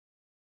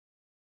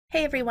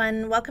Hey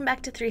everyone, welcome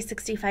back to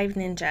 365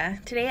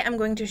 Ninja. Today I'm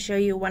going to show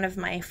you one of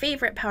my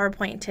favorite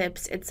PowerPoint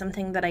tips. It's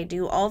something that I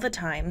do all the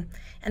time,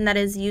 and that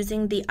is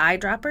using the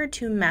eyedropper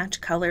to match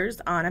colors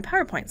on a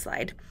PowerPoint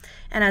slide.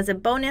 And as a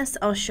bonus,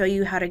 I'll show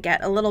you how to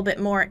get a little bit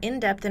more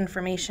in-depth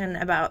information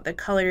about the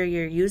color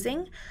you're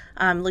using,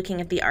 looking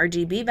at the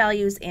RGB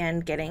values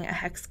and getting a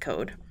hex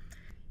code.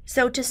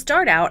 So to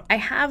start out, I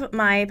have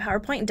my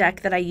PowerPoint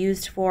deck that I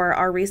used for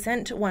our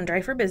recent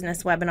OneDrive for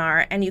Business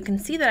webinar, and you can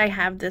see that I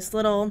have this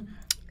little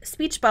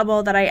speech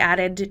bubble that I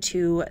added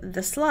to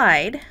the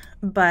slide,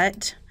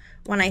 but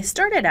when I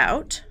started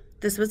out,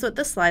 this was what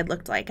the slide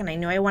looked like, and I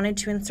knew I wanted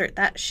to insert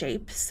that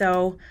shape.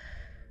 So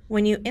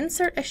when you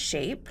insert a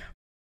shape,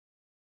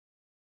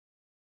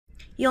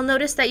 you'll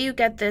notice that you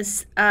get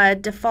this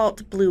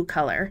default blue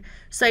color.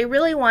 So I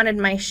really wanted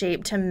my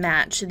shape to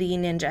match the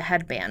ninja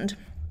headband.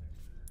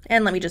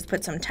 And let me just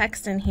put some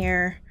text in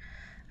here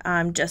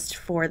just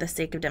for the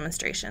sake of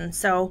demonstration.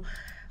 So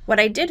what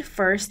I did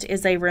first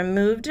is I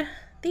removed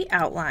the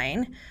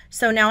outline.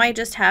 So now I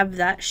just have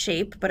that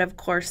shape, but of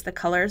course the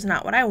color is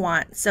not what I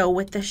want. So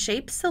with the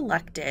shape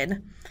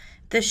selected,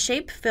 the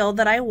shape fill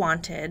that I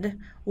wanted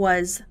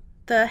was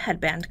the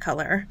headband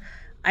color.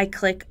 I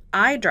click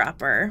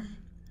eyedropper,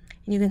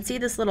 and you can see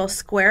this little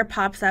square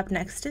pops up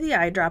next to the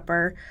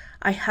eyedropper.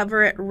 I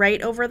hover it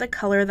right over the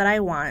color that I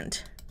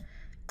want,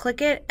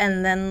 click it,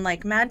 and then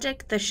like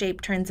magic, the shape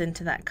turns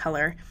into that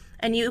color.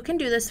 And you can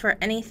do this for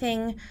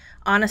anything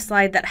on a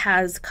slide that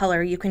has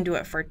color. You can do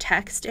it for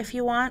text if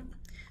you want.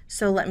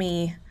 So let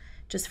me,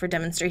 just for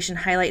demonstration,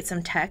 highlight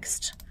some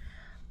text.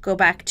 Go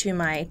back to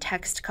my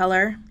text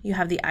color. You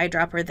have the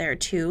eyedropper there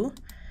too.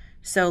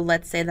 So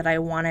let's say that I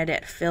wanted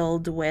it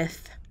filled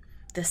with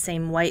the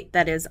same white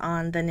that is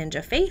on the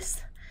ninja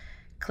face.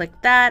 Click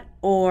that,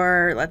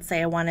 or let's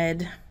say I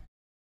wanted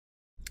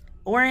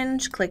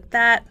orange, click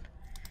that,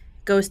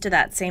 goes to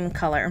that same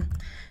color.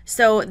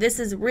 So this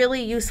is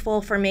really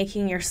useful for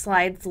making your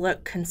slides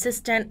look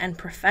consistent and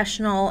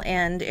professional,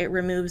 and it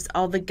removes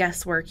all the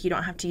guesswork. You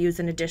don't have to use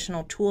an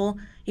additional tool.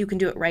 You can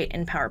do it right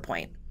in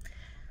PowerPoint.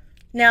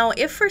 Now,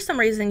 if for some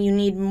reason you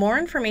need more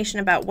information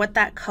about what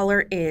that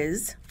color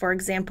is, for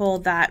example,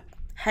 that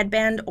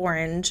headband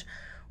orange,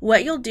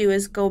 what you'll do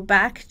is go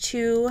back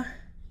to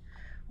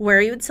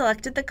where you had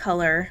selected the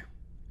color,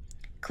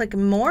 click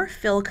More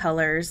Fill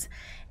Colors,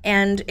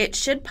 and it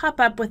should pop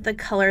up with the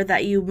color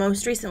that you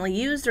most recently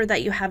used or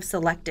that you have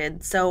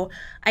selected. So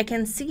I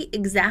can see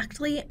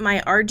exactly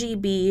my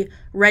RGB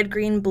red,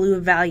 green, blue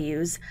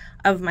values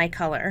of my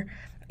color.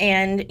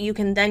 And you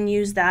can then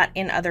use that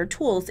in other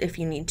tools if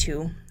you need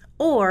to.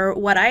 Or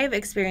what I have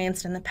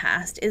experienced in the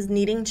past is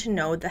needing to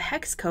know the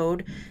hex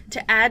code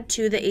to add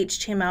to the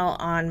HTML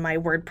on my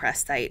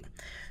WordPress site.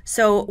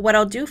 So what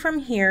I'll do from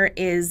here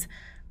is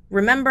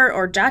remember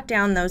or jot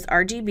down those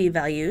RGB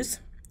values,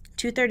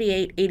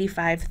 238,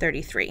 85,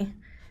 33.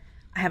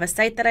 I have a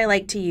site that I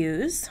like to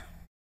use.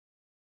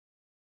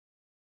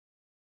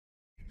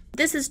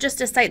 This is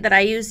just a site that I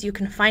use. You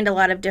can find a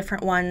lot of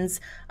different ones,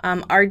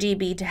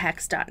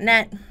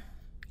 rgb2hex.net.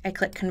 I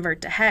click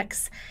convert to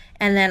hex,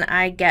 and then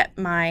I get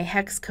my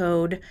hex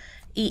code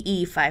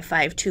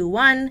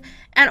EE5521,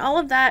 and all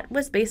of that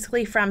was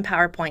basically from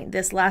PowerPoint.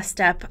 This last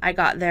step I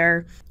got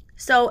there.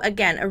 So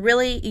again, a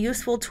really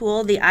useful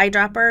tool, the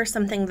eyedropper,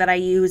 something that I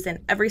use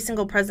in every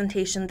single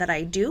presentation that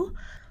I do.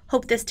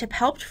 Hope this tip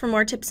helped. For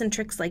more tips and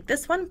tricks like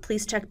this one,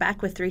 please check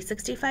back with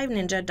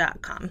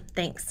 365ninja.com.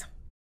 Thanks.